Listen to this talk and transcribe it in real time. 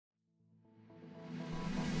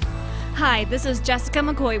Hi, this is Jessica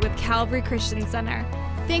McCoy with Calvary Christian Center.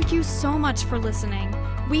 Thank you so much for listening.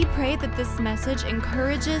 We pray that this message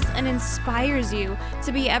encourages and inspires you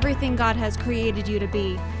to be everything God has created you to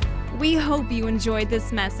be. We hope you enjoyed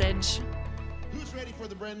this message. Who's ready for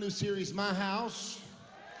the brand new series, My House?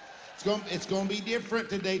 It's going to be different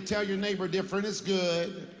today. Tell your neighbor different is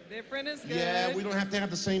good. Different is good. Yeah, we don't have to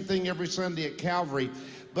have the same thing every Sunday at Calvary.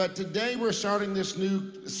 But today we're starting this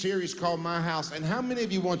new series called My House. And how many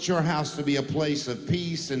of you want your house to be a place of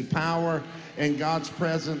peace and power and God's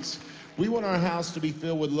presence? We want our house to be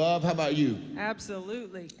filled with love. How about you?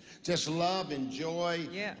 Absolutely. Just love and joy.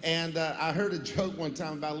 Yes. And I heard a joke one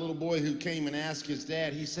time about a little boy who came and asked his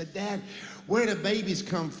dad. He said, "Dad, where do babies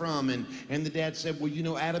come from?" And the dad said, "Well, you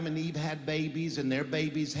know, Adam and Eve had babies, and their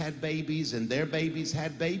babies had babies, and their babies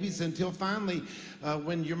had babies, until finally,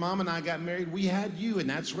 when your mom and I got married, we had you, and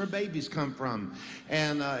that's where babies come from."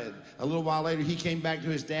 And a little while later, he came back to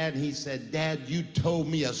his dad, and he said, "Dad, you told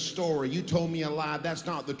me a story. You told me a lie. That's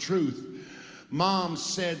not the truth. Mom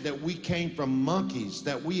said that we came from monkeys,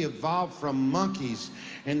 that we evolved from monkeys."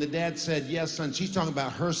 And the dad said, "Yes, son, she's talking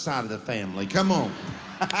about her side of the family. Come on."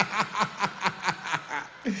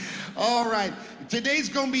 All right, today's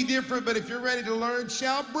going to be different, but if you're ready to learn,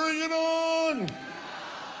 shout, "Bring it on."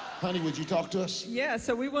 Honey, would you talk to us? Yeah,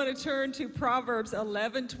 so we want to turn to Proverbs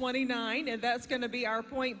 11:29, and that's going to be our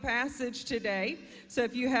point passage today. So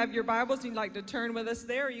if you have your Bibles and you'd like to turn with us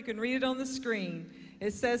there, you can read it on the screen.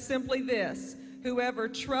 It says simply this: "Whoever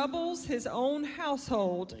troubles his own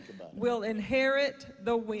household will inherit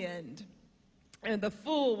the wind, and the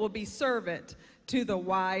fool will be servant to the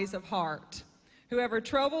wise of heart." Whoever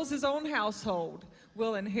troubles his own household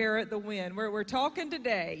will inherit the wind. We're talking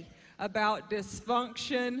today about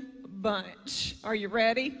dysfunction bunch. Are you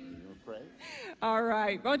ready? All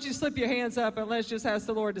right. Why don't you slip your hands up and let's just ask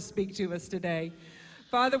the Lord to speak to us today.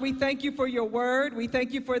 Father, we thank you for your word. We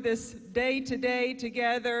thank you for this day today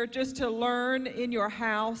together just to learn in your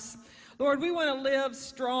house. Lord, we want to live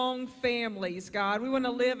strong families, God. We want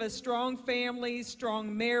to live as strong families,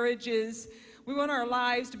 strong marriages. We want our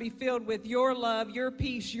lives to be filled with your love, your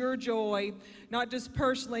peace, your joy, not just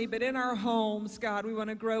personally, but in our homes, God. We want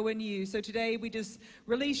to grow in you. So today we just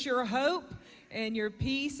release your hope and your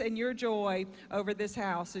peace and your joy over this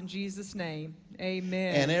house. In Jesus' name,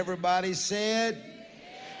 amen. And everybody said...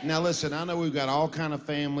 Now listen, I know we've got all kind of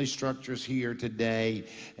family structures here today,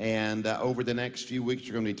 and over the next few weeks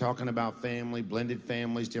we're going to be talking about family, blended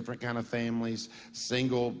families, different kind of families,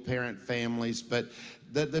 single parent families, but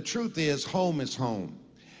the truth is home is home.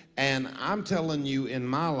 And I'm telling you, in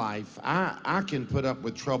my life, I can put up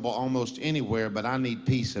with trouble almost anywhere, but I need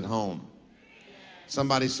peace at home.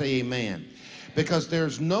 Somebody say amen. Because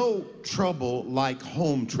there's no trouble like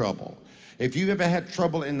home trouble. If you've ever had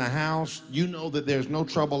trouble in the house, you know that there's no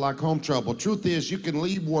trouble like home trouble. Truth is, you can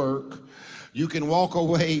leave work, you can walk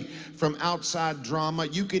away from outside drama,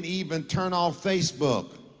 you can even turn off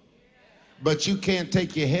Facebook, but you can't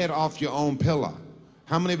take your head off your own pillow.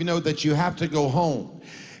 How many of you know that you have to go home?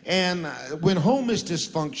 And when home is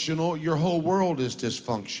dysfunctional, your whole world is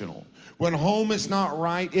dysfunctional. When home is not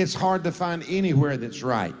right, it's hard to find anywhere that's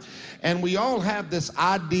right. And we all have this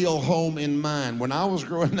ideal home in mind. When I was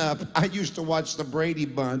growing up, I used to watch the Brady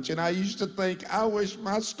Bunch, and I used to think, I wish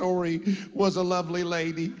my story was a lovely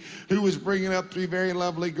lady who was bringing up three very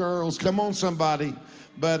lovely girls. Come on, somebody.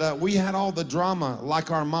 But we had all the drama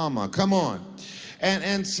like our mama. Come on.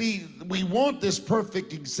 And see, we want this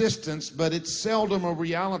perfect existence, but it's seldom a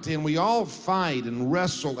reality, and we all fight and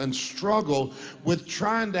wrestle and struggle with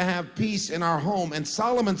trying to have peace in our home. And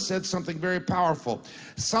Solomon said something very powerful.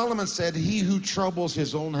 Solomon said, "He who troubles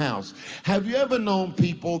his own house." Have you ever known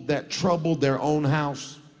people that troubled their own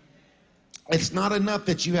house? It's not enough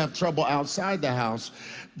that you have trouble outside the house.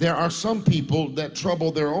 There are some people that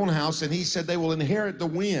trouble their own house, and he said they will inherit the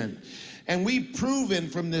wind. And we've proven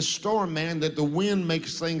from this storm, man, that the wind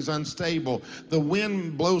makes things unstable. The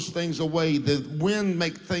wind blows things away. The wind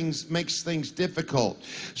makes things difficult.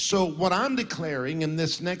 So what I'm declaring in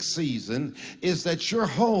this next season is that your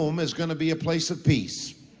home is going to be a place of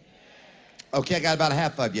peace. Okay, I got about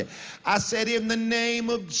half of you. I said, in the name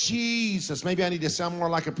of Jesus. Maybe I need to sound more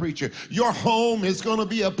like a preacher. Your home is going to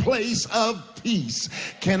be a place of peace.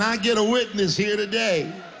 Can I get a witness here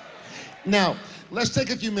today? Now, let's take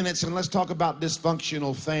a few minutes and let's talk about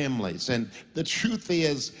dysfunctional families. And the truth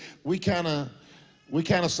is, we kind of We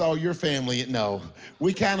kind of saw your family. No,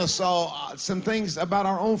 we kind of saw some things about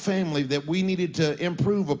our own family that we needed to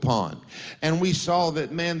improve upon. And we saw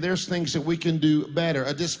that, man, there's things that we can do better.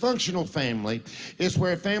 A dysfunctional family is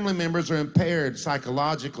where family members are impaired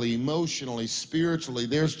psychologically, emotionally, spiritually.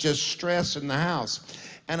 There's just stress in the house.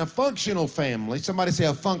 And a functional family, somebody say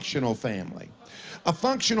a functional family. A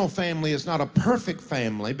functional family is not a perfect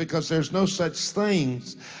family because there's no such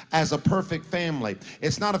things as a perfect family.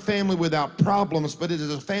 It's not a family without problems, but it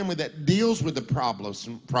is a family that deals with the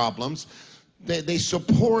problems. They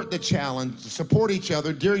support the challenge, support each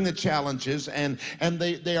other during the challenges, and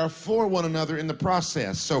they are for one another in the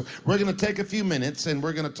process. So we're going to take a few minutes and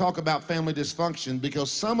we're going to talk about family dysfunction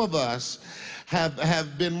because some of us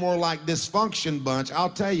have been more like dysfunction bunch. I'll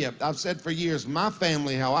tell you, I've said for years, my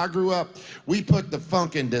family, how I grew up, we put the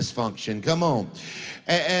funk in dysfunction. Come on.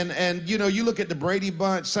 And you know, you look at the Brady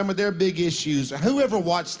Bunch, some of their big issues. Whoever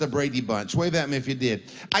watched the Brady Bunch? Wave at me if you did.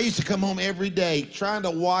 I used to come home every day trying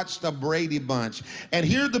to watch the Brady Bunch. And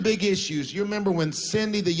here are the big issues. You remember when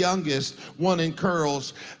Cindy, the youngest one in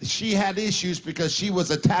curls, she had issues because she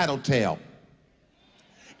was a tattletale.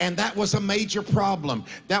 And that was a major problem.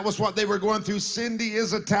 That was what they were going through. Cindy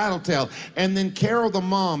is a tattletale. And then Carol, the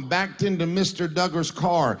mom, backed into Mr. Duggar's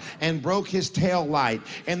car and broke his tail light.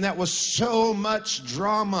 And that was so much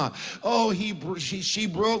drama. Oh, she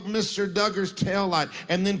broke Mr. Duggar's tail light.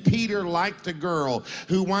 And then Peter liked a girl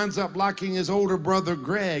who winds up liking his older brother,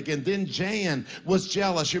 Greg. And then Jan was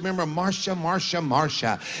jealous. You remember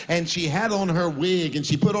Marcia. And she had on her wig, and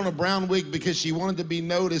she put on a brown wig because she wanted to be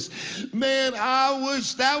noticed. Man, I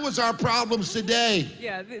wish that was our problems today.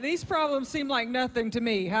 Yeah, these problems seem like nothing to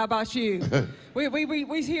me. How about you?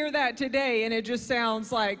 we hear that today, and it just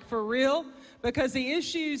sounds like, for real? Because the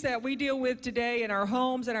issues that we deal with today in our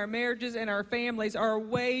homes and our marriages and our families are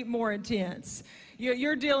way more intense.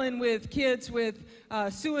 You're dealing with kids with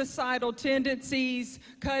suicidal tendencies,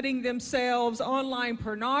 cutting themselves. Online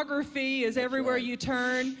pornography is everywhere you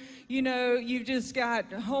turn. You know, you've just got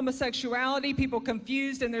homosexuality, people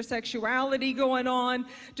confused in their sexuality going on.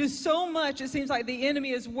 Just so much, it seems like the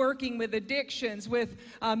enemy is working with addictions, with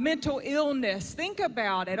mental illness. Think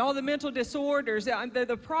about it, all the mental disorders.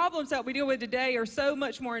 The problems that we deal with today are so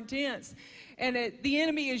much more intense. And the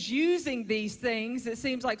enemy is using these things, it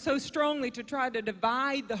seems like, so strongly to try to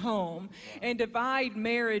divide the home and divide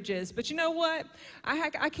marriages. But you know what?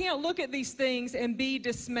 I can't look at these things and be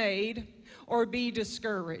dismayed or be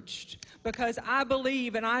discouraged, because I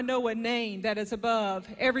believe and I know a name that is above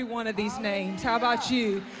every one of these names. How about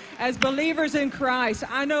you? As believers in Christ,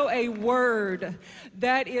 I know a word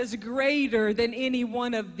that is greater than any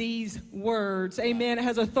one of these words. Amen. It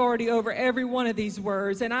has authority over every one of these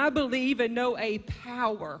words. And I believe and know a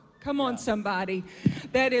power. Come on, somebody.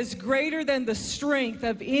 That is greater than the strength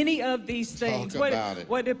of any of these things.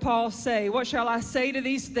 What did Paul say? What shall I say to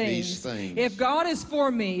these things? These things. If God is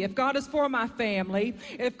for me, if God is for my family,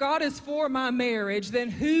 if God is for my marriage,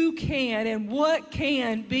 then who can and what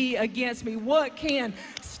can be against me? What can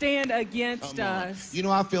stand against us? You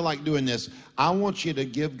know, I feel like doing this. I want you to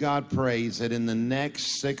give God praise that in the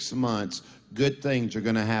next 6 months, good things are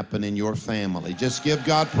going to happen in your family. Just give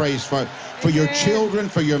God praise for your children,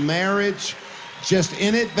 for your marriage. Just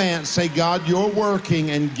in advance, say, God, you're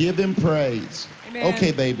working, and give him praise. Amen.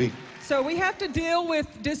 Okay, baby. So we have to deal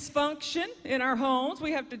with dysfunction in our homes.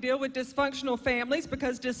 We have to deal with dysfunctional families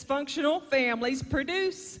because dysfunctional families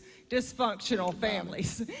produce dysfunctional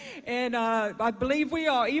families. And I believe we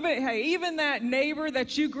all, even that neighbor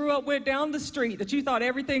that you grew up with down the street that you thought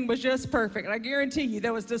everything was just perfect, and I guarantee you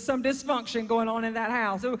there was just some dysfunction going on in that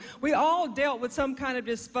house. So we all dealt with some kind of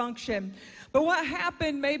dysfunction. But what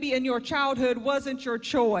happened maybe in your childhood wasn't your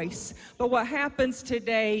choice, but what happens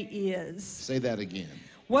today is. Say that again.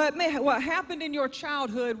 What happened in your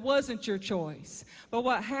childhood wasn't your choice, but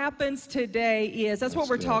what happens today is. That's what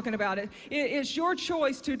we're talking about. It's your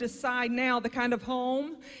choice to decide now the kind of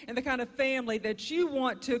home and the kind of family that you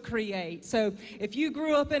want to create. So if you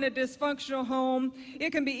grew up in a dysfunctional home,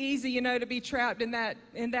 it can be easy, to be trapped in that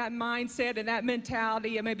mindset and that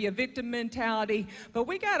mentality, and maybe a victim mentality. But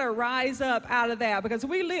we got to rise up out of that, because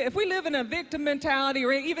if we live in a victim mentality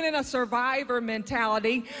or even in a survivor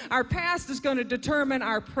mentality, our past is going to determine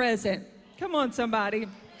our present. Come on, somebody.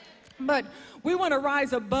 But we want to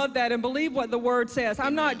rise above that and believe what the word says.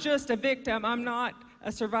 I'm not just a victim. I'm not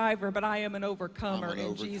a survivor, but I am an overcomer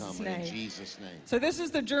in Jesus' name. In Jesus' name. So this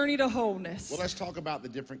is the journey to wholeness. Well, let's talk about the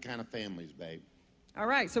different kind of families, babe. All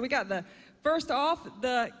right. So we got the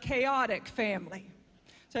chaotic family.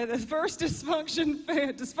 So the first dysfunctional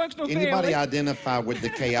family. Anybody identify with the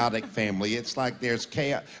chaotic family? It's like there's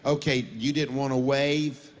chaos. Okay, you didn't want to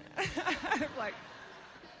wave. Like,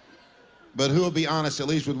 But who will be honest, at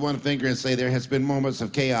least with one finger, and say, there has been moments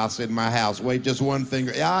of chaos in my house? Wait, just one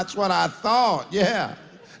finger. Yeah, that's what I thought. Yeah.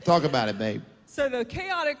 Talk about it, babe. So the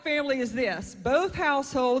chaotic family is this. Both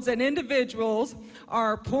households and individuals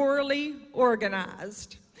are poorly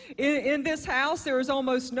organized. In this house, there is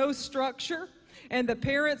almost no structure, and the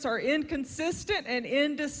parents are inconsistent and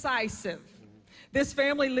indecisive. This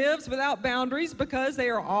family lives without boundaries because they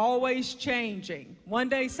are always changing. One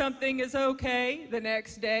day something is okay, the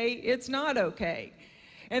next day it's not okay.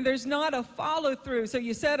 And there's not a follow through. So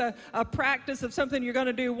you set a practice of something you're going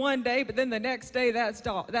to do one day, but then the next day that's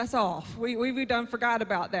off. We've done forgot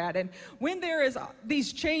about that. And when there is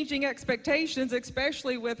these changing expectations,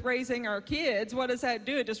 especially with raising our kids, what does that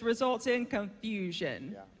do? It just results in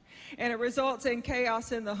confusion. Yeah. And it results in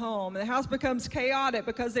chaos in the home. The house becomes chaotic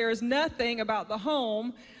because there is nothing about the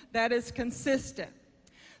home that is consistent.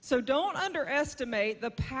 So don't underestimate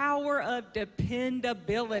the power of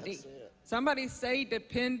dependability. Somebody say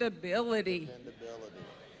dependability.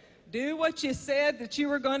 Do what you said that you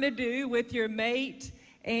were going to do with your mate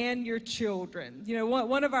and your children. You know,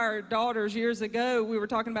 one of our daughters years ago, we were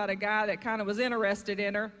talking about a guy that kind of was interested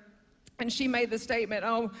in her. And she made the statement,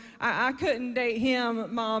 oh, I couldn't date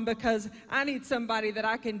him, Mom, because I need somebody that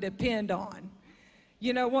I can depend on.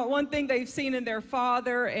 You know, one thing they've seen in their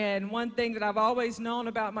father, and one thing that I've always known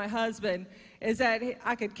about my husband, is that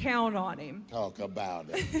I could count on him. Talk about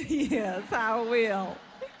it. Yes, I will.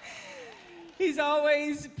 He's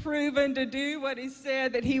always proven to do what he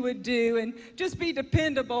said that he would do and just be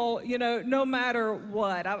dependable, you know, no matter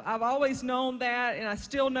what. I've always known that, and I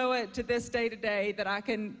still know it to this day today, that I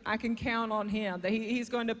can count on him, that he's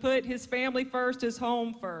going to put his family first, his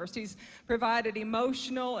home first. He's provided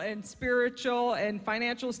emotional and spiritual and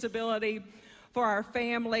financial stability for our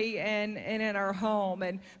family and in our home.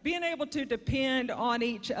 And being able to depend on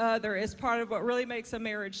each other is part of what really makes a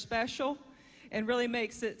marriage special and really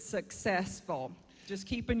makes it successful. Just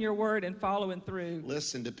keeping your word and following through.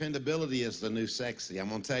 Listen, dependability is the new sexy. I'm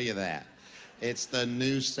going to tell you that. It's the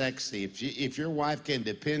new sexy. If your wife can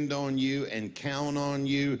depend on you and count on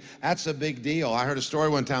you, that's a big deal. I heard a story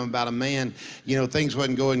one time about a man, you know, things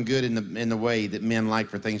wasn't going good in the way that men like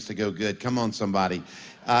for things to go good. Come on, somebody.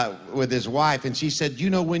 With his wife, and she said, you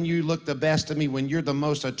know, when you look the best to me, when you're the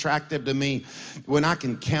most attractive to me, when I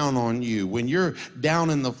can count on you, when you're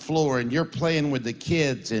down in the floor and you're playing with the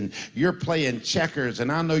kids and you're playing checkers and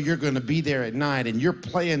I know you're going to be there at night and you're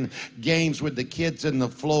playing games with the kids in the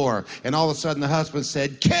floor, and all of a sudden the husband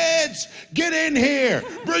said, kids, get in here,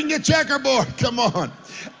 bring your checkerboard, come on.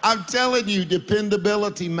 I'm telling you,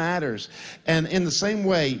 dependability matters. And in the same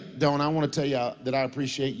way, Dawn, I want to tell you that I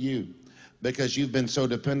appreciate you, because you've been so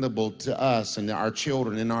dependable to us and our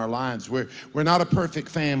children in our lives. We're not a perfect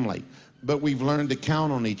family, but we've learned to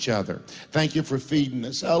count on each other. Thank you for feeding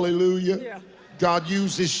us. Hallelujah. Yeah. God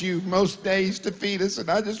uses you most days to feed us, and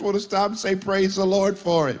I just want to stop and say praise the Lord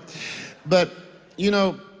for it. But, you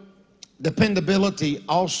know, dependability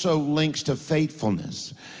also links to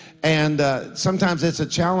faithfulness. And sometimes it's a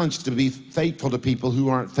challenge to be faithful to people who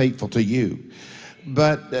aren't faithful to you.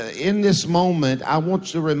 But in this moment, I want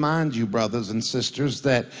to remind you, brothers and sisters,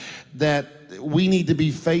 that we need to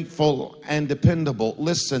be faithful and dependable.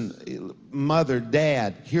 Listen, mother,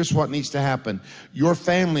 dad, here's what needs to happen. Your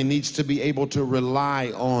family needs to be able to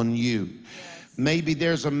rely on you. Maybe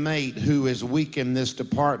there's a mate who is weak in this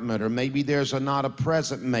department, or maybe there's not a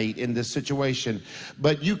present mate in this situation.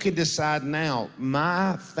 But you can decide now,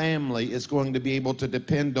 my family is going to be able to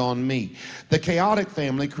depend on me. The chaotic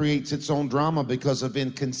family creates its own drama because of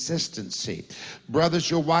inconsistency. Brothers,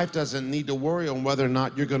 your wife doesn't need to worry on whether or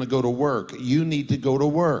not you're going to go to work. You need to go to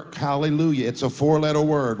work. Hallelujah. It's a 4-letter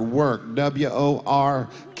word, work,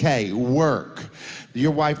 W-O-R-K, work.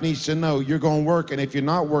 Your wife needs to know you're going to work, and if you're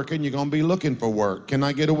not working, you're going to be looking for work. Can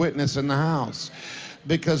I get a witness in the house?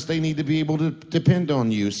 Because they need to be able to depend on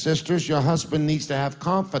you. Sisters, your husband needs to have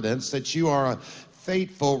confidence that you are a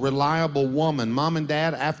faithful, reliable woman. Mom and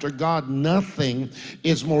dad, after God, nothing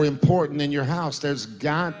is more important in your house. There's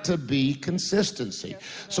got to be consistency.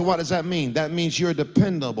 So what does that mean? That means you're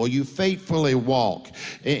dependable. You faithfully walk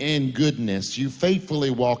in goodness. You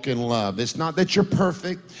faithfully walk in love. It's not that you're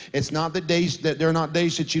perfect. It's not that there are not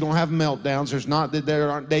days that you don't have meltdowns. There's not that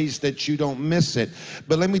there aren't days that you don't miss it.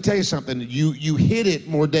 But let me tell you something. You hit it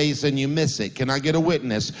more days than you miss it. Can I get a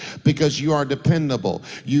witness? Because you are dependable.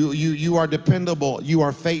 You are dependable dependable, you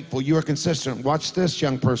are faithful, you are consistent. Watch this,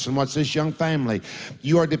 young person, watch this, young family.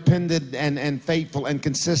 You are dependent and faithful and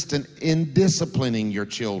consistent in disciplining your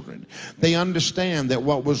children. They understand that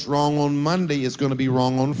what was wrong on Monday is going to be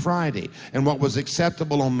wrong on Friday, and what was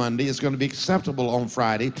acceptable on Monday is going to be acceptable on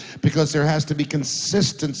Friday, because there has to be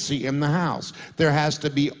consistency in the house. There has to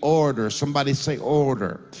be order. Somebody say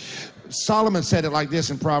order. Solomon said it like this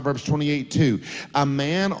in Proverbs 28:2. A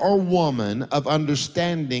man or woman of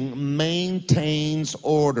understanding maintains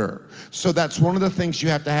order. So that's one of the things you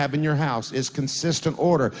have to have in your house is consistent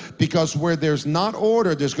order, because where there's not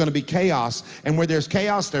order, there's going to be chaos, and where there's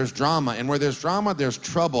chaos, there's drama, and where there's drama, there's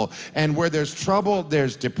trouble, and where there's trouble,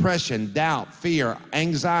 there's depression, doubt, fear,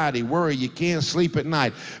 anxiety, worry. You can't sleep at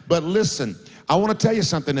night. But listen, I want to tell you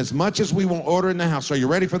something. As much as we want order in the house, are you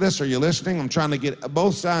ready for this? Are you listening? I'm trying to get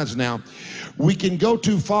both sides now. We can go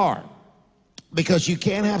too far, because you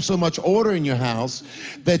can't have so much order in your house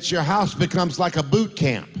that your house becomes like a boot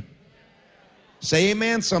camp. Say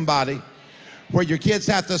amen, somebody. Where your kids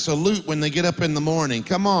have to salute when they get up in the morning.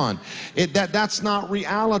 Come on. That's not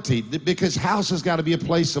reality, because house has got to be a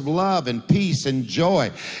place of love and peace and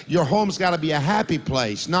joy. Your home's got to be a happy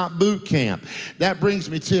place, not boot camp. That brings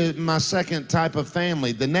me to my second type of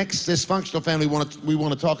family. The next dysfunctional family we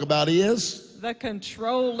want to talk about is the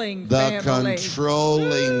controlling family. The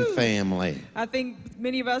controlling family. I think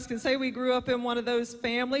many of us can say we grew up in one of those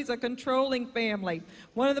families, a controlling family.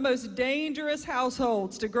 One of the most dangerous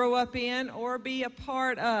households to grow up in or be a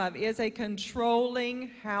part of is a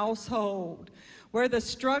controlling household, where the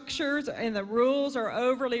structures and the rules are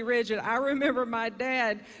overly rigid. I remember my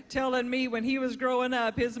dad telling me when he was growing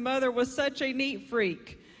up, his mother was such a neat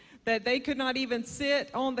freak that they could not even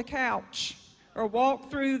sit on the couch or walk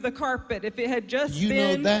through the carpet if it had just been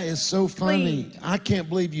You know, that is so funny. cleaned. I can't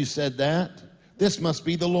believe you said that. This must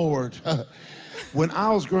be the Lord. When I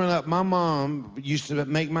was growing up, my mom used to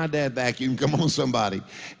make my dad vacuum. Come on, somebody.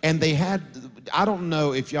 And they had, I don't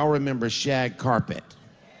know if y'all remember shag carpet.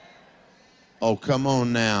 Oh, come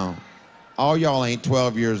on now. All y'all ain't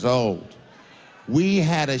 12 years old. We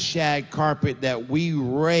had a shag carpet that we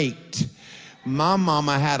raked. My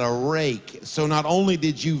mama had a rake. So not only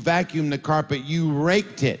did you vacuum the carpet, you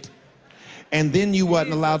raked it. And then you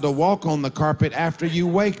wasn't allowed to walk on the carpet after you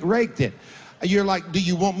raked it. You're like, do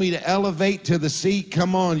you want me to elevate to the seat?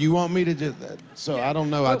 Come on, you want me to do that? So I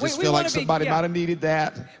don't know. I just feel like somebody might have needed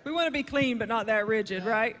that. We want to be clean, but not that rigid,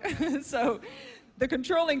 right? So the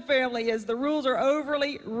controlling family is the rules are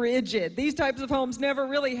overly rigid. These types of homes never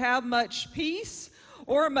really have much peace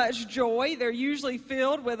or much joy. They're usually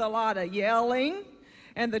filled with a lot of yelling,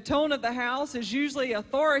 and the tone of the house is usually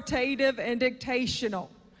authoritative and dictational.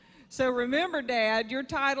 So remember, Dad, your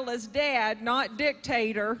title is Dad, not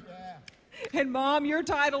dictator. And Mom, your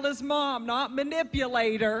title is Mom, not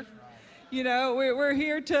manipulator. You know, we're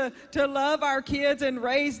here to love our kids and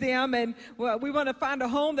raise them, and we want to find a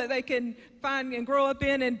home that they can find and grow up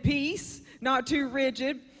in peace, not too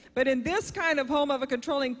rigid. But in this kind of home of a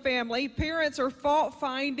controlling family, parents are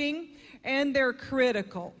fault-finding and they're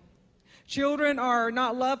critical. Children are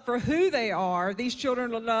not loved for who they are. These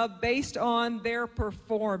children are loved based on their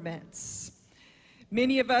performance.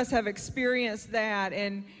 Many of us have experienced that,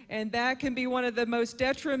 and that can be one of the most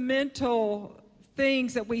detrimental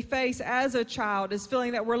things that we face as a child, is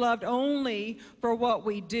feeling that we're loved only for what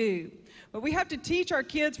we do. But we have to teach our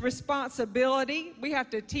kids responsibility. We have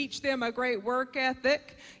to teach them a great work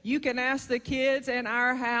ethic. You can ask the kids in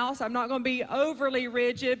our house. I'm not going to be overly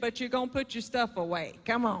rigid, but you're going to put your stuff away.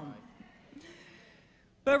 Come on.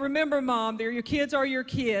 But remember, Mom, your kids are your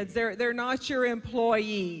kids. They're not your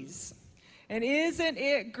employees. And isn't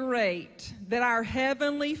it great that our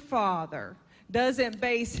Heavenly Father doesn't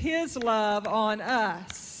base His love on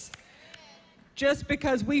us just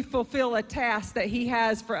because we fulfill a task that He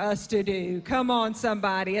has for us to do? Come on,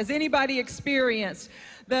 somebody. Has anybody experienced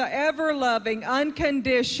the ever-loving,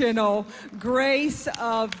 unconditional grace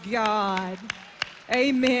of God?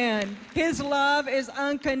 Amen. His love is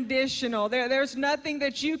unconditional. There's nothing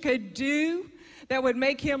that you could do that would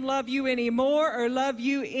make Him love you any more or love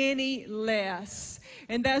you any less.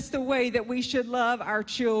 And that's the way that we should love our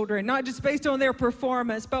children, not just based on their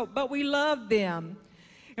performance, but we love them.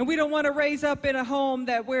 And we don't want to raise up in a home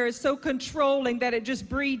where it's so controlling that it just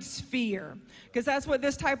breeds fear, because that's what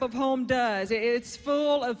this type of home does. It's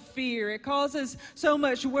full of fear. It causes so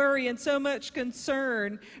much worry and so much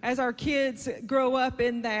concern as our kids grow up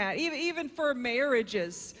in that. Even for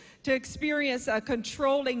marriages, to experience a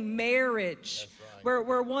controlling marriage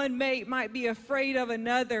where one mate might be afraid of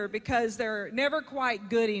another because they're never quite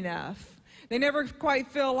good enough. They never quite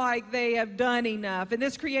feel like they have done enough. And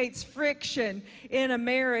this creates friction in a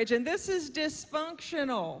marriage. And this is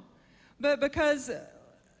dysfunctional. But because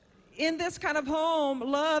in this kind of home,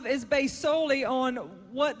 love is based solely on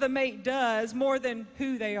what the mate does more than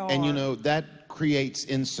who they are. And you know, that creates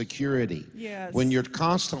insecurity. Yes. When you're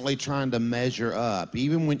constantly trying to measure up,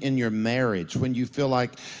 even when in your marriage, when you feel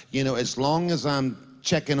like, you know, as long as I'm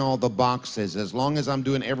checking all the boxes, as long as I'm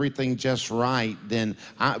doing everything just right, then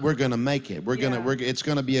we're going to make it. It's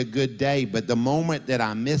going to be a good day. But the moment that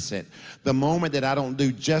I miss it, the moment that I don't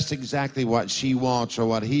do just exactly what she wants or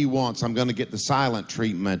what he wants, I'm going to get the silent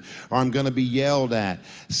treatment, or I'm going to be yelled at.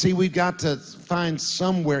 See, we've got to find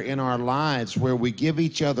somewhere in our lives where we give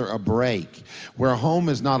each other a break, where home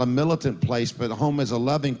is not a militant place, but home is a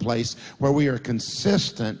loving place where we are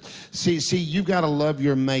consistent. See, you've got to love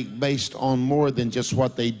your mate based on more than just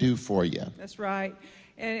what they do for you. That's right.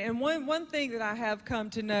 And one thing that I have come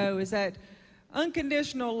to know is that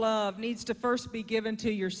unconditional love needs to first be given to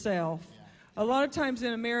yourself. A lot of times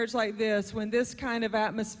in a marriage like this, when this kind of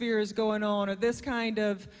atmosphere is going on, or this kind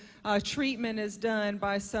of treatment is done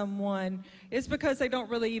by someone, it's because they don't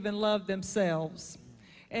really even love themselves.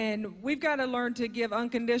 And we've got to learn to give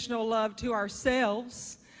unconditional love to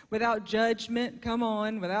ourselves without judgment,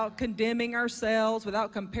 without condemning ourselves,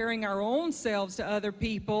 without comparing our own selves to other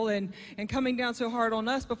people and coming down so hard on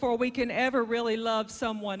us before we can ever really love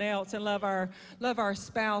someone else and love our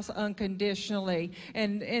spouse unconditionally.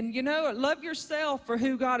 And you know, love yourself for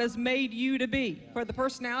who God has made you to be, for the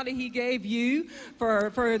personality He gave you,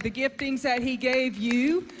 for the giftings that He gave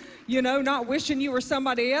you. You know, not wishing you were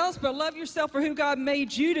somebody else, but love yourself for who God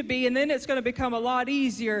made you to be, and then it's going to become a lot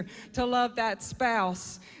easier to love that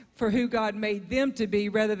spouse for who God made them to be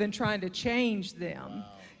rather than trying to change them.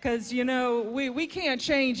 Because, you know, we can't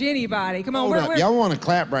change anybody. Come on. Hold up. Y'all want to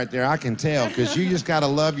clap right there, I can tell, because you just got to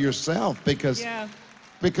love yourself, because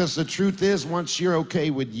the truth is, once you're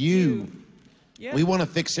okay with you. Yep. We want to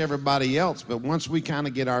fix everybody else, but once we kind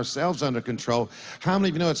of get ourselves under control, how many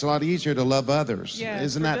of you know it's a lot easier to love others?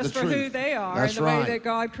 Isn't that the truth? Just for who they are. That's and the right. way that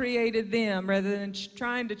God created them, rather than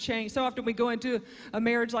trying to change. So often we go into a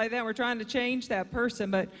marriage like that, we're trying to change that person,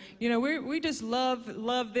 but you know, we just love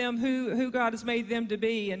them who God has made them to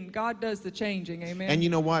be, and God does the changing. Amen. And you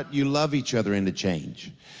know what? You love each other into change.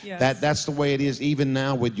 Yes. That's the way it is even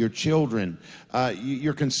now with your children.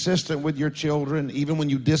 You're consistent with your children. Even when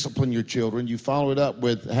you discipline your children, you follow it up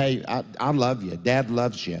with, hey, I love you. Dad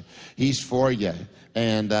loves you. He's for you.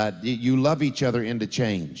 And you love each other into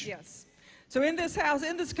change. Yes. So in this house,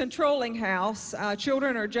 in this controlling house,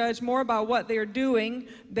 children are judged more by what they're doing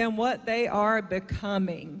than what they are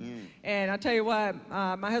becoming. And I tell you what,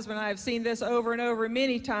 my husband and I have seen this over and over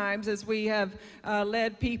many times as we have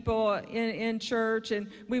led people in church, and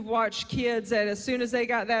we've watched kids that as soon as they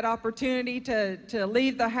got that opportunity to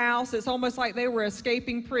leave the house, it's almost like they were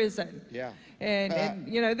escaping prison. Yeah. And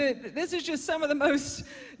you know, this is just some of the most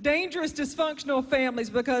dangerous, dysfunctional families,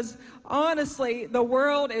 because honestly, the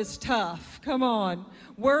world is tough. Come on.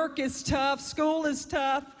 Work is tough. School is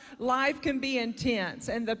tough. Life can be intense.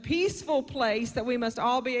 And the peaceful place that we must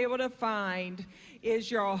all be able to find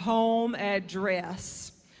is your home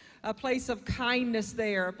address. A place of kindness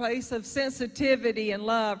there, a place of sensitivity and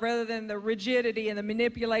love, rather than the rigidity and the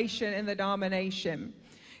manipulation and the domination.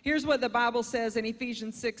 Here's what the Bible says in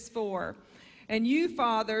Ephesians 6:4. And you,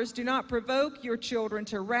 fathers, do not provoke your children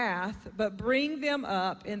to wrath, but bring them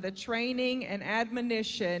up in the training and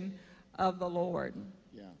admonition of the Lord.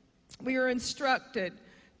 Yeah. We are instructed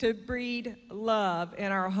to breed love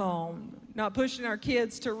in our home, not pushing our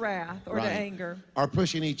kids to wrath or to anger. Or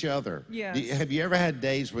pushing each other. Yes. Have you ever had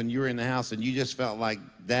days when you were in the house and you just felt like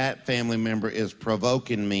that family member is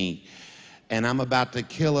provoking me, and I'm about to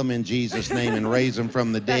kill him in Jesus' name and raise him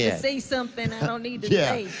from the dead? To say something I don't need to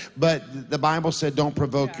say. But the Bible said don't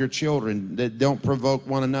provoke your children. Don't provoke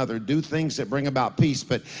one another. Do things that bring about peace.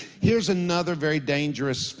 But here's another very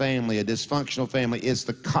dangerous family, a dysfunctional family. It's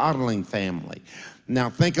the coddling family. Now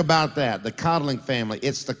think about that, the coddling family.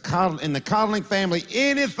 In the coddling family,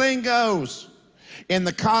 anything goes. In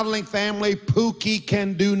the coddling family, Pookie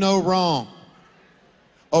can do no wrong.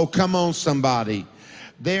 Oh, come on, somebody.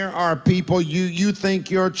 There are people, you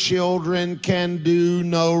think your children can do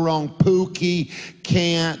no wrong. Pookie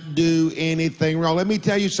can't do anything wrong. Let me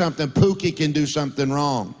tell you something, Pookie can do something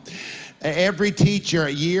wrong. Every teacher,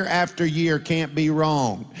 year after year, can't be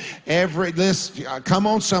wrong. Come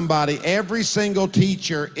on, somebody. Every single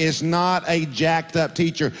teacher is not a jacked up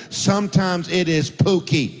teacher. Sometimes it is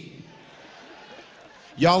Pookie.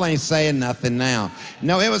 Y'all ain't saying nothing now.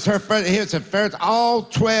 No, it was her first, all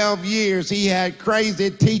 12 years he had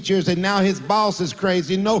crazy teachers, and now his boss is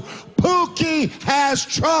crazy. No, Pookie has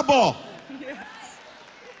trouble. Yes.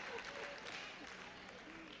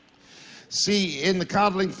 See, in the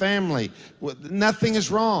coddling family, nothing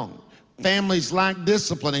is wrong. Families lack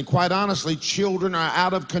discipline, and quite honestly, children are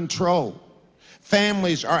out of control.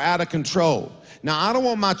 Families are out of control. Now, I don't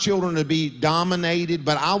want my children to be dominated,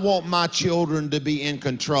 but I want my children to be in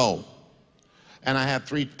control. And I have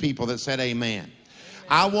 3 people that said amen.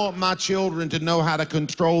 I want my children to know how to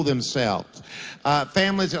control themselves.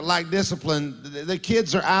 Families that lack discipline, the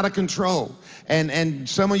kids are out of control. And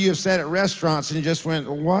some of you have sat at restaurants and you just went,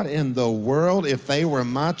 what in the world if they were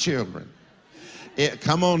my children?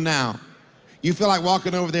 Come on now. You feel like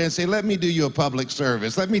walking over there and say, let me do you a public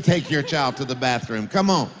service. Let me take your child to the bathroom. Come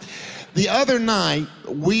on. The other night,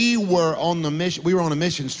 we were on a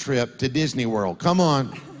missions trip to Disney World. Come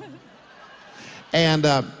on. And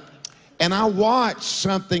I watched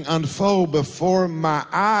something unfold before my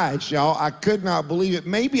eyes, y'all. I could not believe it.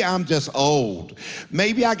 Maybe I'm just old.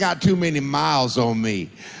 Maybe I got too many miles on me.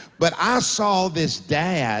 But I saw this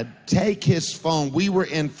dad take his phone. We were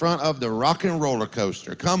in front of the Rock and Roller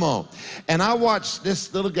Coaster. Come on. And I watched,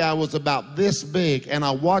 this little guy was about this big, and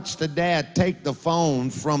I watched the dad take the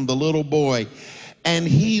phone from the little boy. And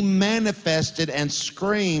he manifested and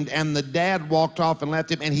screamed, and the dad walked off and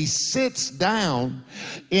left him. And he sits down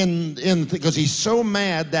because he's so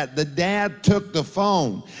mad that the dad took the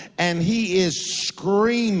phone. And he is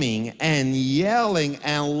screaming and yelling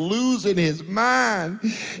and losing his mind.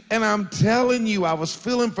 And I'm telling you, I was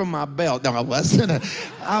feeling from my belt. No, I wasn't.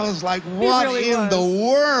 I was like, what the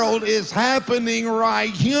world is happening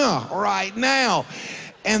right here, right now?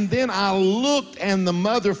 And then I looked, and the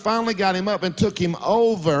mother finally got him up and took him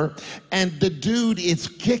over, and the dude is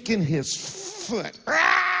kicking his foot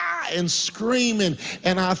and screaming.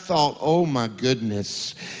 And I thought, oh my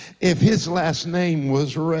goodness, if his last name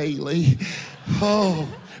was Rayleigh,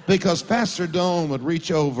 because Pastor Don would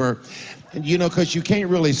reach over, and because you can't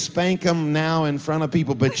really spank them now in front of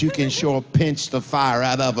people, but you can sure pinch the fire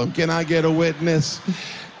out of them. Can I get a witness?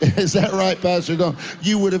 Is that right, Pastor Don?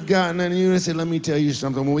 You would have gotten in and you would have said, let me tell you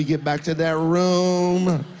something. When we get back to that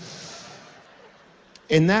room.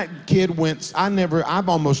 And that kid went, I've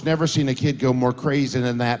almost never seen a kid go more crazy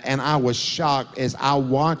than that. And I was shocked as I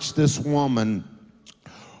watched this woman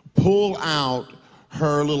pull out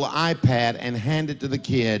her little iPad and hand it to the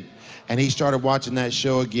kid. And he started watching that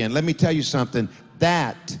show again. Let me tell you something.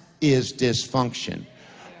 That is dysfunction.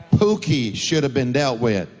 Pookie should have been dealt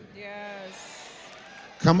with.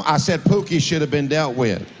 I said Pookie should have been dealt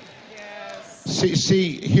with. Yes.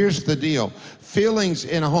 See, here's the deal. Feelings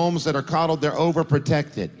in homes that are coddled, they're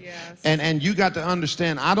overprotected. Yes. And you got to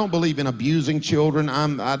understand, I don't believe in abusing children.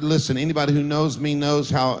 Listen, anybody who knows me knows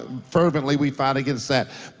how fervently we fight against that.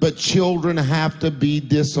 But children have to be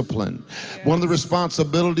disciplined. Yes. One of the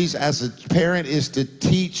responsibilities as a parent is to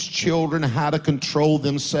teach children how to control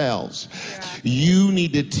themselves. Yeah. You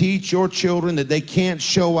need to teach your children that they can't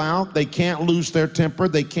show out, they can't lose their temper,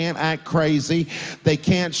 they can't act crazy, they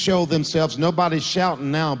can't show themselves. Nobody's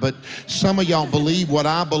shouting now, but some of y'all believe what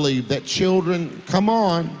I believe, that children, come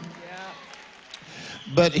on. Yeah.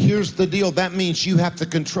 But here's the deal. That means you have to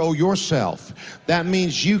control yourself. That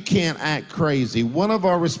means you can't act crazy. One of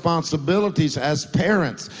our responsibilities as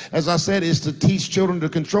parents, as I said, is to teach children to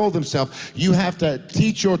control themselves. You have to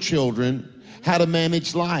teach your children how to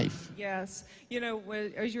manage life. Yes.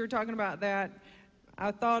 As you were talking about that,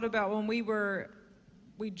 I thought about when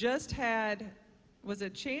we just had, was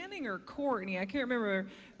it Channing or Courtney? I can't remember,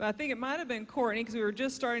 but I think it might have been Courtney because we were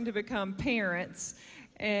just starting to become parents.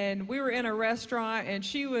 And we were in a restaurant, and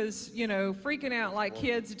she was, freaking out like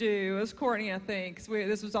kids do. It was Courtney, I think, 'cause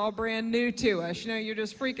this was all brand new to us. You're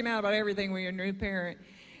just freaking out about everything when you're a new parent.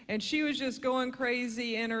 And she was just going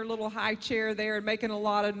crazy in her little high chair there and making a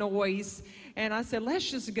lot of noise. And I said,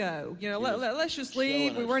 let's just go. Let's just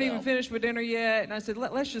leave. We weren't even finished with dinner yet. And I said,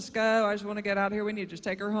 let's just go. I just want to get out of here. We need to just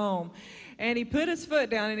take her home. And he put his foot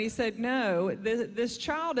down and he said, no, this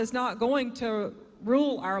child is not going to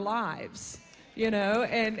rule our lives. And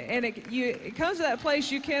it comes to that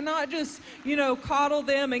place you cannot just, coddle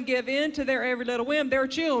them and give in to their every little whim. They're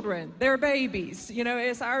children. They're babies.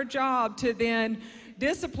 It's our job to then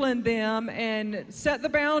discipline them and set the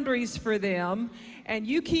boundaries for them. And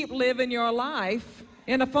you keep living your life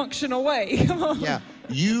in a functional way. Yeah,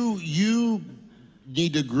 you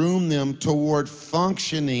need to groom them toward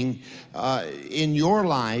functioning in your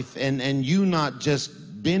life, and you not just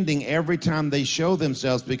bending every time they show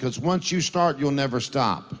themselves, because once you start, you'll never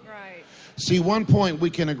stop. Right. See, one point we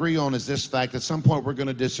can agree on is this fact. At some point, we're going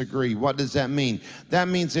to disagree. What does that mean? That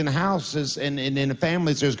means in houses and in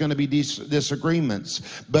families, there's going to be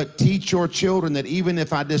disagreements. But teach your children that even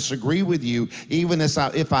if I disagree with you, even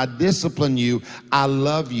if I discipline you, I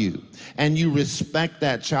love you. And you respect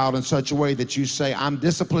that child in such a way that you say, I'm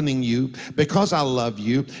disciplining you because I love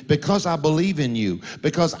you, because I believe in you,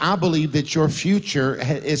 because I believe that your future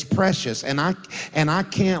is precious, and I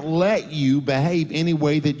can't let you behave any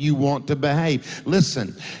way that you want to behave.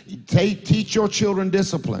 Listen, teach your children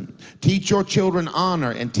discipline, teach your children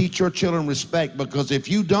honor, and teach your children respect, because if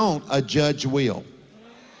you don't, a judge will.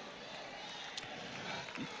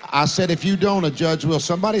 I said, if you don't, a judge will.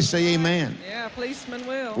 Somebody say amen. Yeah, a policeman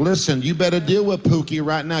will. Listen, you better deal with Pookie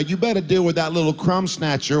right now. You better deal with that little crumb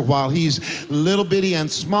snatcher while he's little bitty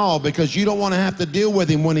and small, because you don't want to have to deal with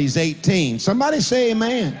him when he's 18. Somebody say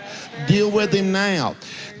amen. Deal with him now.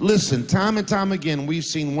 Listen, time and time again, we've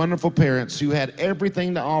seen wonderful parents who had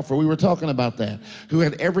everything to offer. We were talking about that. Who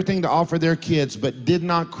had everything to offer their kids, but did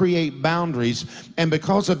not create boundaries. And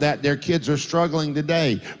because of that, their kids are struggling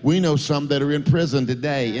today. We know some that are in prison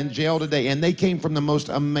today, in jail today, and they came from the most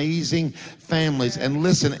amazing families. And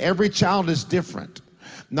listen, every child is different.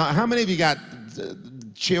 Now, how many of you got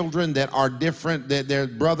children that are different, that they're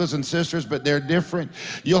brothers and sisters, but they're different?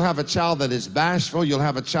 You'll have a child that is bashful. You'll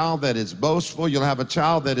have a child that is boastful. You'll have a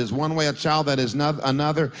child that is one way, a child that is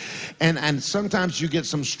another. And sometimes you get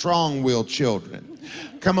some strong-willed children.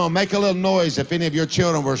 Come on, make a little noise if any of your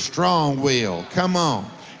children were strong-willed. Come on.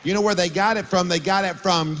 You know where they got it from? They got it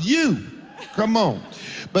from you. Come on.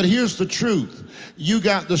 But here's the truth. You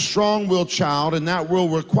got the strong-willed child, and that will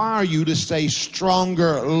require you to stay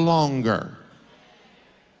stronger longer.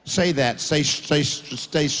 Say that. Stay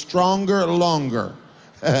stronger longer.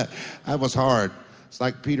 That was hard. It's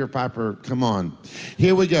like Peter Piper. Come on.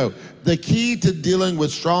 Here we go. The key to dealing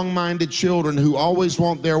with strong-minded children who always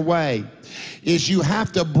want their way is you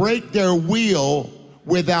have to break their will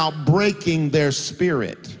without breaking their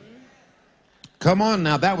spirit. Come on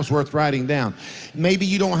now, that was worth writing down. Maybe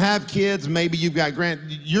you don't have kids, maybe you've got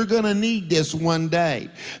you're gonna need this one day.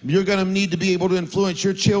 You're gonna need to be able to influence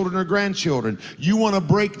your children or grandchildren. You wanna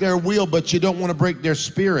break their will, but you don't wanna break their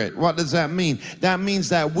spirit. What does that mean? That means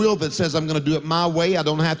that will that says, I'm gonna do it my way, I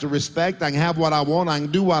don't have to respect, I can have what I want, I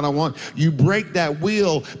can do what I want. You break that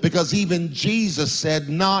will, because even Jesus said,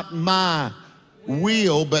 not my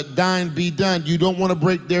will, but thine be done. You don't want to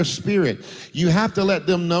break their spirit. You have to let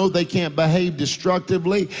them know they can't behave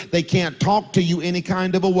destructively. They can't talk to you any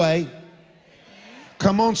kind of a way.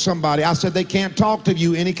 Come on, somebody. I said they can't talk to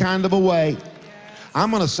you any kind of a way. I'm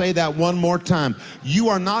going to say that one more time. You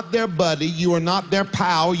are not their buddy. You are not their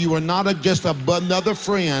pal. You are not just another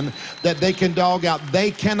friend that they can dog out. They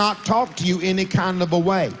cannot talk to you any kind of a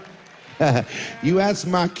way. You ask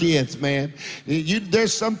my kids, man.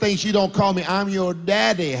 There's some things you don't call me. I'm your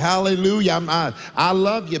daddy. Hallelujah. I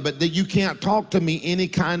love you, but you can't talk to me any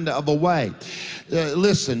kind of a way.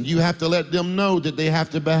 Listen, you have to let them know that they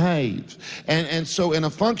have to behave. And so in a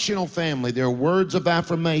functional family, there are words of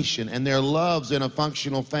affirmation, and there are loves in a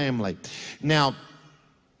functional family. Now,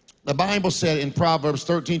 the Bible said in Proverbs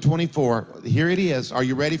 13:24, here it is. Are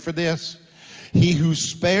you ready for this? He who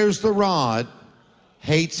spares the rod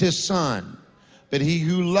hates his son, but he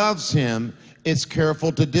who loves him is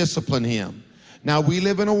careful to discipline him. Now, we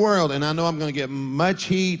live in a world, and I know I'm going to get much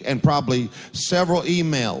heat and probably several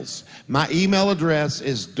emails. My email address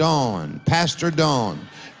is Dawn, Pastor Dawn,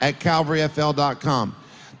 @calvaryfl.com.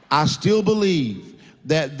 I still believe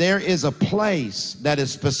that there is a place that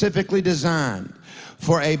is specifically designed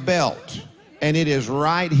for a belt, and it is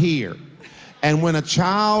right here. And when a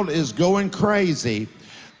child is going crazy,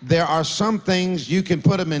 there are some things you can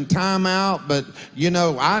put them in timeout, but you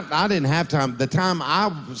know, I didn't have time. The time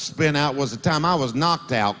I spent out was the time I was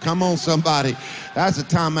knocked out. Come on, somebody. That's the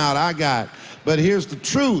timeout I got. But here's the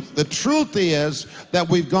truth. The truth is that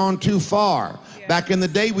we've gone too far. Back in the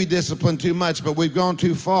day, we disciplined too much, but we've gone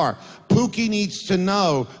too far. Pookie needs to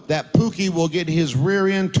know that Pookie will get his rear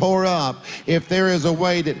end tore up if there is a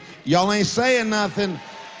way that, y'all ain't saying nothing.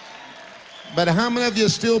 But how many of you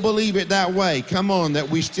still believe it that way? Come on, that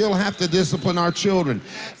we still have to discipline our children.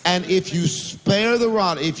 And if you spare the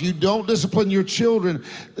rod, if you don't discipline your children,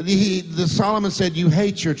 the Solomon said you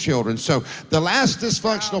hate your children. So the last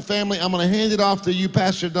dysfunctional family, I'm going to hand it off to you,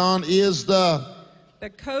 Pastor Don, is the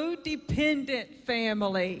codependent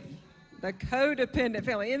family. The codependent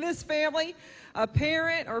family. In this family, a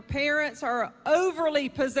parent or parents are overly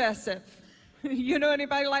possessive. You know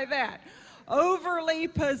anybody like that? Overly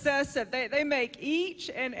possessive. They make each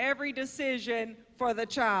and every decision for the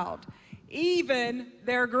child, even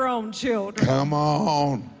their grown children. Come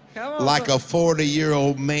on. Come on. like a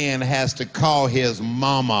 40-year-old man has to call his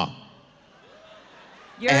mama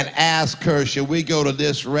and ask her, should we go to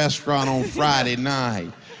this restaurant on Friday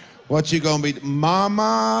night? What you gonna be,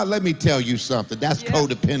 mama? Let me tell you something. That's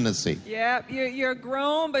codependency. Yeah, you're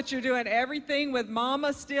grown, but you're doing everything with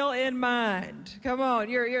mama still in mind. Come on,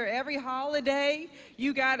 you're every holiday,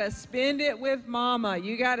 you gotta spend it with mama.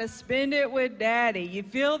 You gotta spend it with daddy. You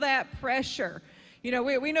feel that pressure. You know,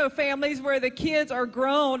 we know families where the kids are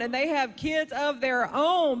grown and they have kids of their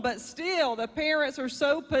own, but still the parents are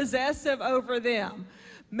so possessive over them,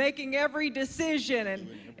 making every decision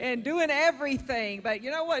and doing everything. But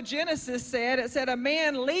you know what Genesis said? It said a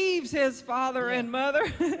man leaves his father and mother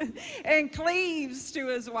and cleaves to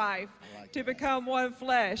his wife to become one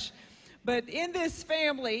flesh. But in this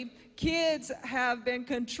family, kids have been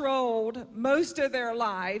controlled most of their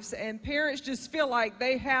lives, and parents just feel like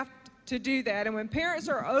they have to do that. And when parents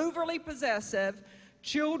are overly possessive,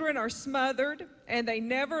 children are smothered, and they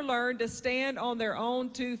never learn to stand on their own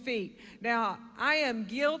 2 feet. Now, I am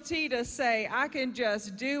guilty to say I can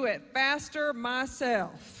just do it faster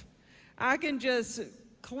myself. I can just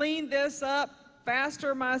clean this up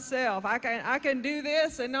faster myself. I can do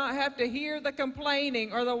this and not have to hear the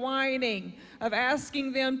complaining or the whining of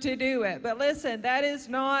asking them to do it. But listen, that is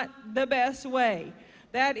not the best way.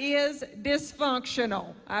 That is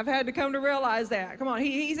dysfunctional. I've had to come to realize that. Come on,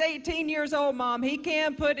 he's 18 years old, Mom. He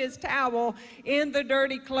can put his towel in the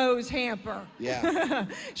dirty clothes hamper. Yeah.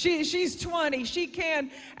 She's 20. She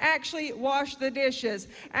can actually wash the dishes.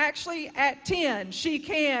 Actually, at 10, she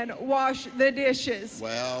can wash the dishes.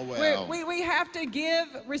 Well. We have to give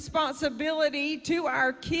responsibility to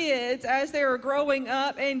our kids as they're growing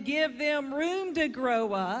up and give them room to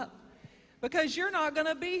grow up, because you're not going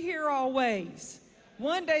to be here always.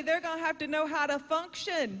 One day they're going to have to know how to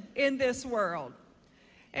function in this world.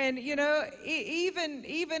 And, you know, even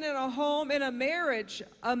in a home, in a marriage,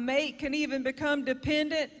 a mate can even become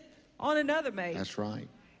dependent on another mate. That's right.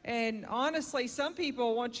 And honestly, some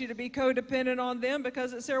people want you to be codependent on them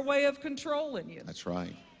because it's their way of controlling you. That's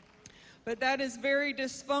right. But that is very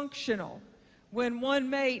dysfunctional when one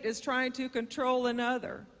mate is trying to control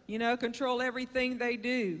another, you know, control everything they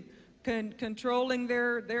do. Controlling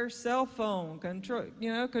their cell phone,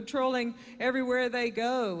 controlling everywhere they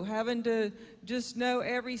go, having to just know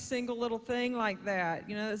every single little thing like that.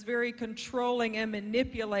 You know, it's very controlling and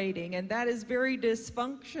manipulating, and that is very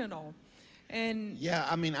dysfunctional. And yeah,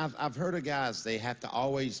 I mean, I've heard of guys, they have to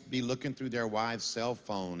always be looking through their wife's cell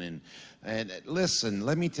phone. And listen,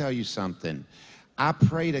 let me tell you something. I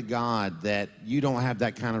pray to God that you don't have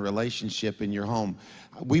that kind of relationship in your home.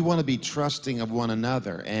 We want to be trusting of one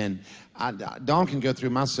another. And Dawn can go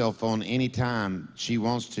through my cell phone anytime she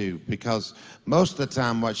wants to, because most of the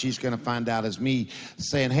time what she's going to find out is me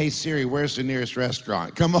saying, hey, Siri, where's the nearest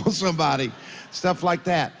restaurant? Come on, somebody. Stuff like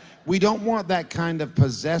that. We don't want that kind of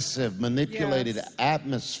possessive, manipulated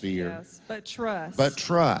atmosphere. Yes, but trust. But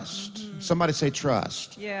trust. Mm-hmm. Somebody say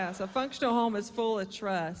trust. Yeah, so functional home is full of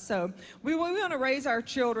trust. So we want to raise our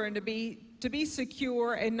children to be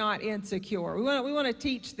secure and not insecure. We want to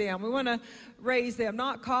teach them. We want to raise them,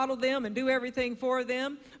 not coddle them and do everything for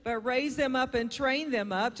them, but raise them up and train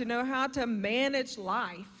them up to know how to manage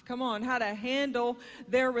life. Come on, how to handle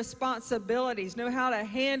their responsibilities, know how to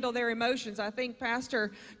handle their emotions. I think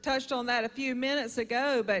Pastor touched on that a few minutes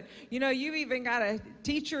ago, but you know, you've even got to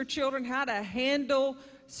teach your children how to handle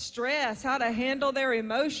stress, how to handle their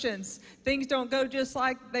emotions. Things don't go just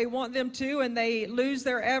like they want them to, and they lose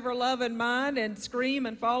their ever-loving mind and scream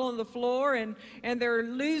and fall on the floor, and they're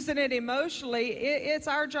losing it emotionally. It's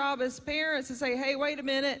our job as parents to say, hey, wait a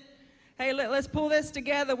minute. Hey, let's pull this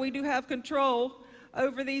together. We do have control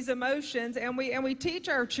over these emotions, and we teach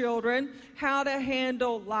our children how to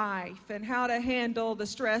handle life and how to handle the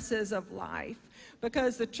stresses of life.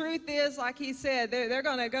 Because the truth is, like he said, they're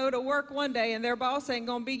going to go to work one day and their boss ain't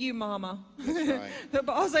going to be you, mama. That's right. The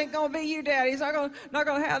boss ain't going to be you, daddy. He's not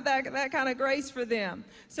going to have that kind of grace for them.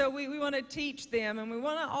 So we want to teach them, and we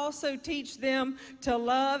want to also teach them to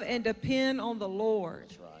love and depend on the Lord.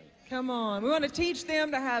 That's right. Come on. We want to teach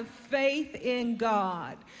them to have faith in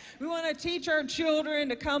God. We want to teach our children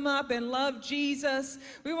to come up and love Jesus.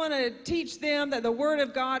 We want to teach them that the Word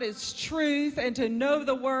of God is truth, and to know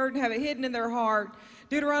the Word and have it hidden in their heart.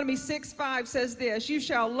 Deuteronomy 6:5 says this: you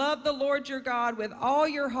shall love the Lord your God with all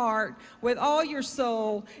your heart, with all your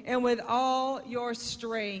soul, and with all your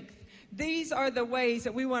strength. These are the ways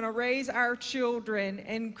that we want to raise our children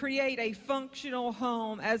and create a functional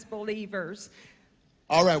home as believers.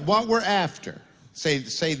 All right, what we're after. Say,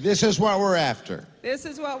 this is what we're after. This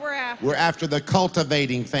is what we're after. We're after the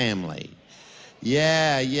cultivating family.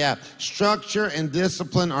 Yeah. Structure and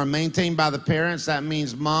discipline are maintained by the parents. That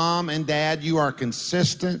means mom and dad, you are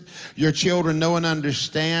consistent. Your children know and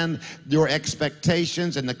understand your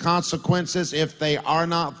expectations and the consequences if they are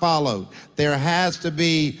not followed. There has to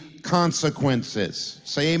be consequences.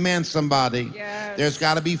 Say amen, somebody. Yes. There's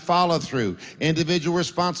got to be follow through. Individual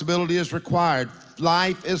responsibility is required.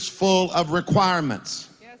 Life is full of requirements.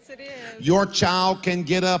 Yes, it is. Your child can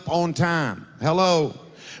get up on time. Hello.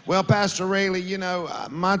 Well, Pastor Rayleigh,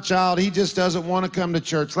 my child, he just doesn't want to come to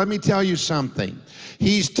church. Let me tell you something.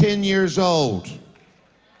 He's 10 years old.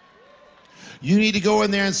 You need to go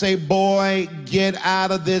in there and say, boy, get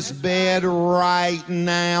out of this bed right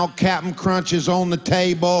now. Captain Crunch is on the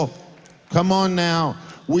table. Come on now.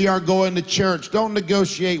 We are going to church. Don't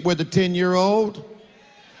negotiate with a 10-year-old.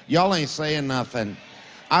 Y'all ain't saying nothing.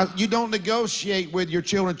 You don't negotiate with your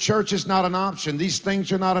children. Church is not an option. These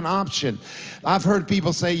things are not an option. I've heard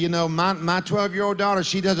people say, my 12-year-old daughter,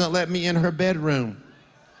 she doesn't let me in her bedroom.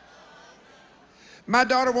 My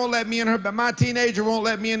daughter won't let me in my teenager won't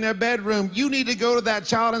let me in their bedroom. You need to go to that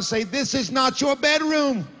child and say, this is not your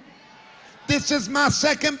bedroom. This is my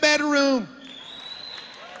second bedroom.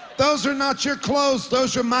 Those are not your clothes.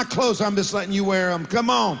 Those are my clothes. I'm just letting you wear them. Come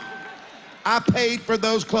on. I paid for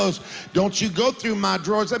those clothes. Don't you go through my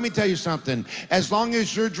drawers. Let me tell you something. As long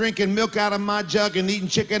as you're drinking milk out of my jug and eating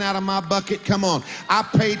chicken out of my bucket, come on. I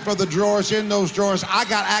paid for the drawers in those drawers. I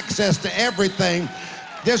got access to everything.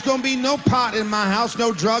 There's going to be no pot in my house,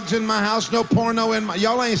 no drugs in my house, no porno in my...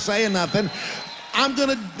 Y'all ain't saying nothing. I'm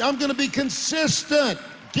gonna be consistent.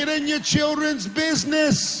 Get in your children's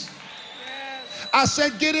business. Yes. I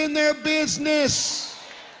said get in their business.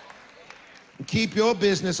 Keep your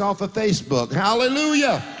business off of Facebook.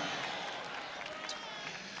 Hallelujah.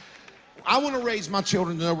 I want to raise my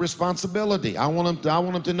children to know responsibility. I want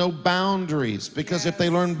them to know boundaries, because if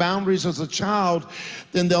they learn boundaries as a child,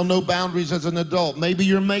 then they'll know boundaries as an adult. Maybe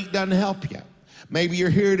your mate doesn't help you. Maybe you're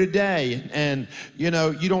here today and you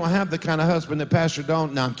don't have the kind of husband that Pastor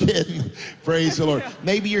Don. No, I'm kidding. Praise the Lord.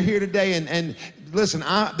 Maybe you're here today and listen,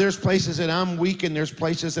 there's places that I'm weak and there's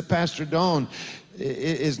places that Pastor Don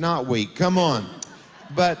is not weak. Come on.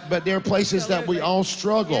 But there are places that we all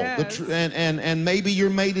struggle. Yes. And maybe your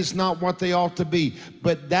mate is not what they ought to be.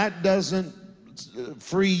 But that doesn't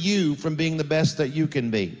free you from being the best that you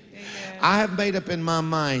can be. Amen. I have made up in my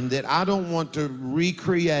mind that I don't want to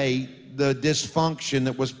recreate the dysfunction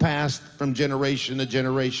that was passed from generation to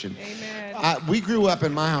generation. Amen. We grew up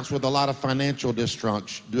in my house with a lot of financial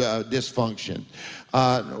dysfunction.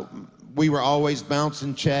 We were always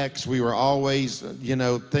bouncing checks. We were always, we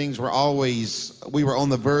were on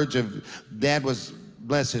the verge of, Dad was,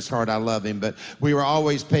 bless his heart, I love him, but we were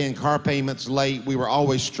always paying car payments late. We were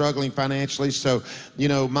always struggling financially. So,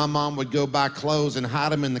 my mom would go buy clothes and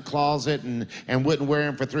hide them in the closet and wouldn't wear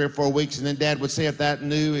them for 3 or 4 weeks. And then Dad would say if that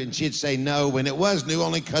new, and she'd say no. And it was new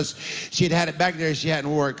only because she'd had it back there. She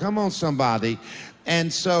hadn't worn it. Come on, somebody.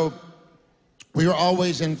 And so we were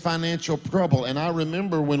always in financial trouble. And I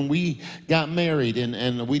remember when we got married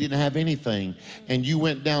and we didn't have anything, and you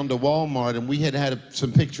went down to Walmart and we had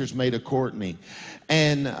some pictures made of Courtney.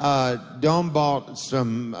 And Dawn bought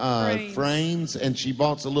some frames, and she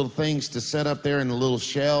bought some little things to set up there in the little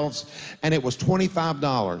shelves. And it was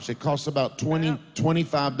 $25. It cost about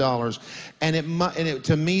 $25. And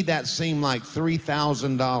to me, that seemed like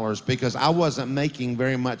 $3,000 because I wasn't making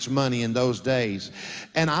very much money in those days.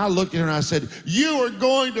 And I looked at her and I said, you are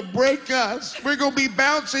going to break us. We're going to be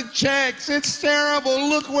bouncing checks. It's terrible.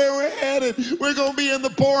 Look where we're headed. We're going to be in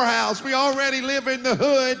the poorhouse. We already live in the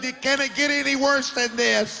hood. Can it get any worse than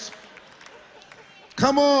this?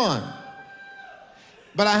 Come on.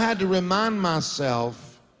 But I had to remind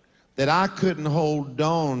myself that I couldn't hold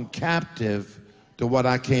Dawn captive to what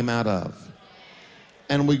I came out of.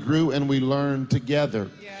 And we grew and we learned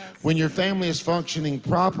together. Yes. When your family is functioning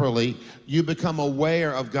properly, you become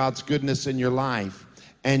aware of God's goodness in your life,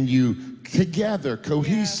 and you together,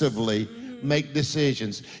 cohesively, make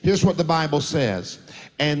decisions. Here's what the Bible says.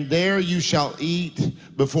 And there you shall eat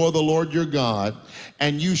before the Lord your God,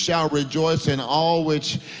 and you shall rejoice in all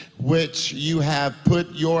which you have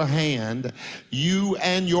put your hand, you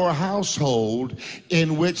and your household,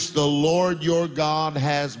 in which the Lord your God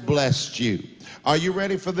has blessed you. Are you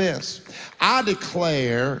ready for this? I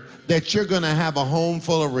declare that you're going to have a home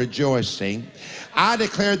full of rejoicing. I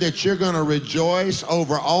declare that you're going to rejoice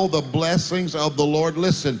over all the blessings of the Lord.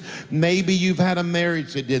 Listen, maybe you've had a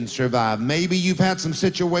marriage that didn't survive. Maybe you've had some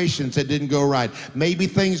situations that didn't go right. Maybe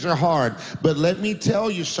things are hard. But let me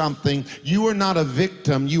tell you something. You are not a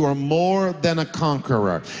victim. You are more than a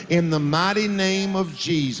conqueror. In the mighty name of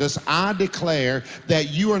Jesus, I declare that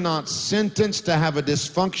you are not sentenced to have a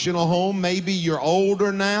dysfunctional home. Maybe you're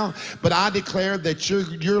older now, but I declare that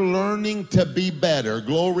you're learning to be better.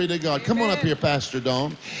 Glory to God. Come on up here, Pastor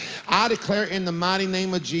Dawn. I declare in the mighty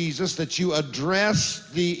name of Jesus that you address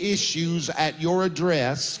the issues at your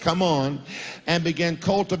address, come on, and begin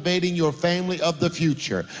cultivating your family of the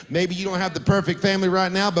future. Maybe you don't have the perfect family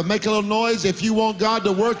right now, but make a little noise if you want God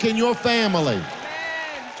to work in your family.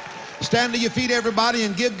 Stand to your feet, everybody,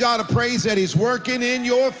 and give God a praise that He's working in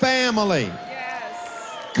your family.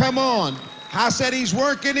 Yes. Come on. I said He's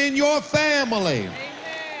working in your family. Amen.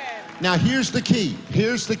 Now, here's the key.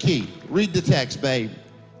 Here's the key. Read the text, babe.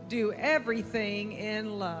 Do everything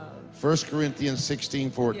in love. 1 Corinthians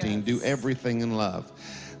 16:14. Yes. Do everything in love.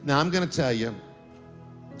 Now, I'm going to tell you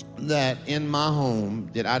that in my home,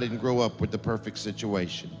 that I didn't grow up with the perfect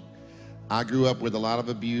situation. I grew up with a lot of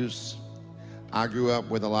abuse. I grew up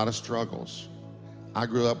with a lot of struggles. I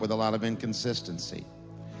grew up with a lot of inconsistency.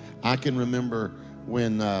 I can remember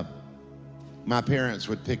when my parents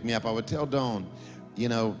would pick me up. I would tell Dawn, you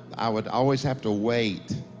know, I would always have to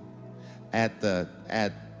wait at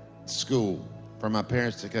school for my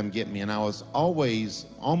parents to come get me, and I was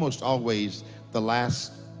almost always the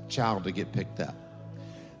last child to get picked up.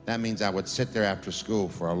 That means I would sit there after school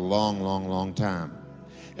for a long time.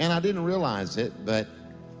 And I didn't realize it, but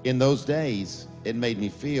in those days, it made me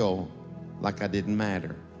feel like I didn't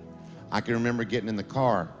matter. I can remember getting in the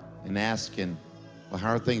car and asking, well,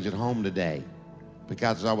 how are things at home today?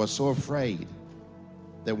 Because I was so afraid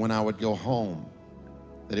that when I would go home,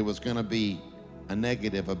 that it was going to be a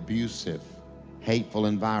negative, abusive, hateful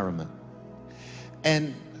environment.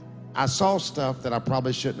 And I saw stuff that I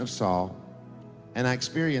probably shouldn't have saw, and I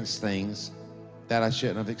experienced things that I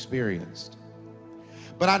shouldn't have experienced.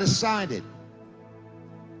 But I decided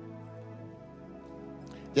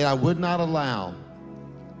that I would not allow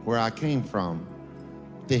where I came from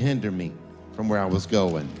to hinder me from where I was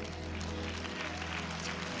going.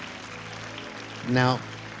 Now,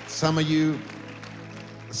 some of you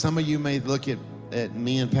may look at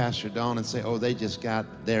me and Pastor Dawn and say, oh,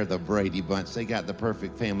 they're the Brady Bunch. They got the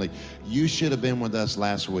perfect family. You should have been with us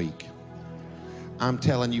last week. I'm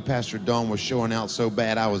telling you, Pastor Dawn was showing out so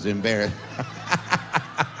bad I was embarrassed.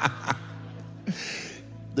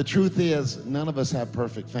 The truth is, none of us have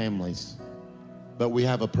perfect families, but we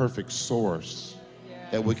have a perfect source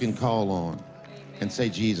that we can call on and say,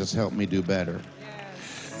 Jesus, help me do better.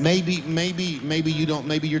 Maybe you don't,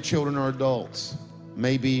 maybe your children are adults.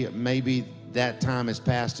 Maybe that time has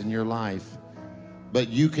passed in your life, but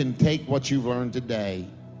you can take what you've learned today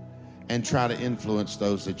and try to influence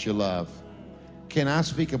those that you love. Can I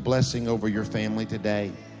speak a blessing over your family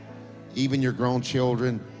today? Even your grown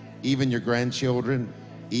children, even your grandchildren,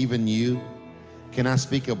 even you. Can I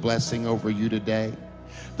speak a blessing over you today?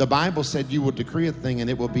 The Bible said you will decree a thing and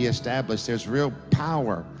it will be established. There's real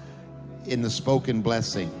power in the spoken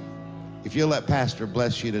blessing. If you'll let Pastor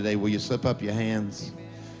bless you today, will you slip up your hands?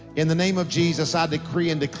 In the name of Jesus, I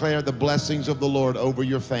decree and declare the blessings of the Lord over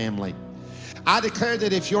your family. I declare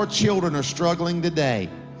that if your children are struggling today,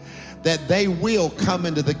 that they will come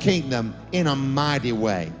into the kingdom in a mighty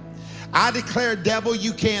way. I declare, devil,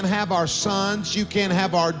 you can't have our sons, you can't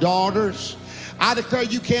have our daughters. I declare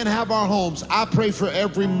you can't have our homes. I pray for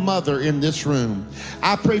every mother in this room.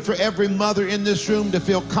 I pray for every mother in this room to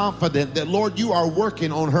feel confident that, Lord, you are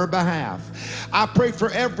working on her behalf. I pray for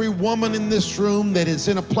every woman in this room that is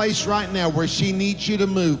in a place right now where she needs you to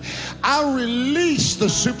move. I release the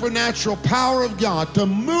supernatural power of God to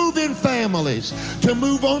move in families, to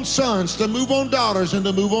move on sons, to move on daughters, and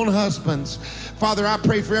to move on husbands. Father, I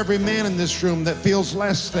pray for every man in this room that feels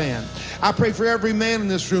less than. I pray for every man in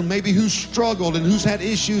this room, maybe who's struggled and who's had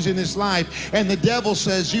issues in his life, and the devil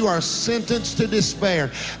says you are sentenced to despair.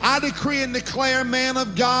 I decree and declare, man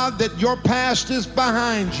of God, that your past is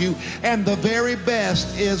behind you and the very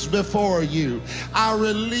best is before you. I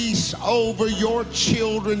release over your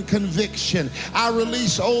children conviction. I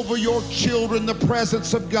release over your children the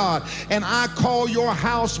presence of God, and I call your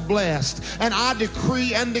house blessed, and I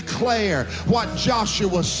decree and declare what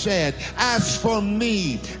Joshua said, as for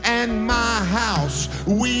me and my house,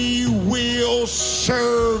 we will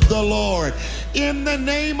serve the Lord. In the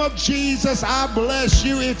name of Jesus, I bless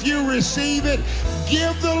you. If you receive it,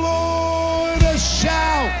 give the Lord a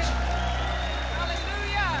shout.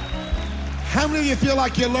 How many of you feel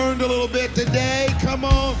like you learned a little bit today? Come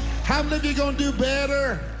on. How many of you going to do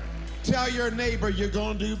better? Tell your neighbor you're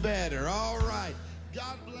going to do better. All right.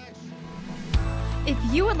 God bless you. If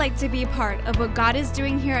you would like to be a part of what God is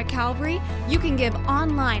doing here at Calvary, you can give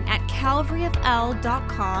online at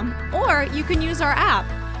calvaryfl.com, or you can use our app.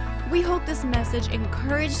 We hope this message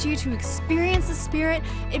encouraged you to experience the Spirit,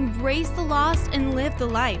 embrace the lost, and live the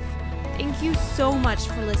life. Thank you so much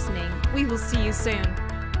for listening. We will see you soon.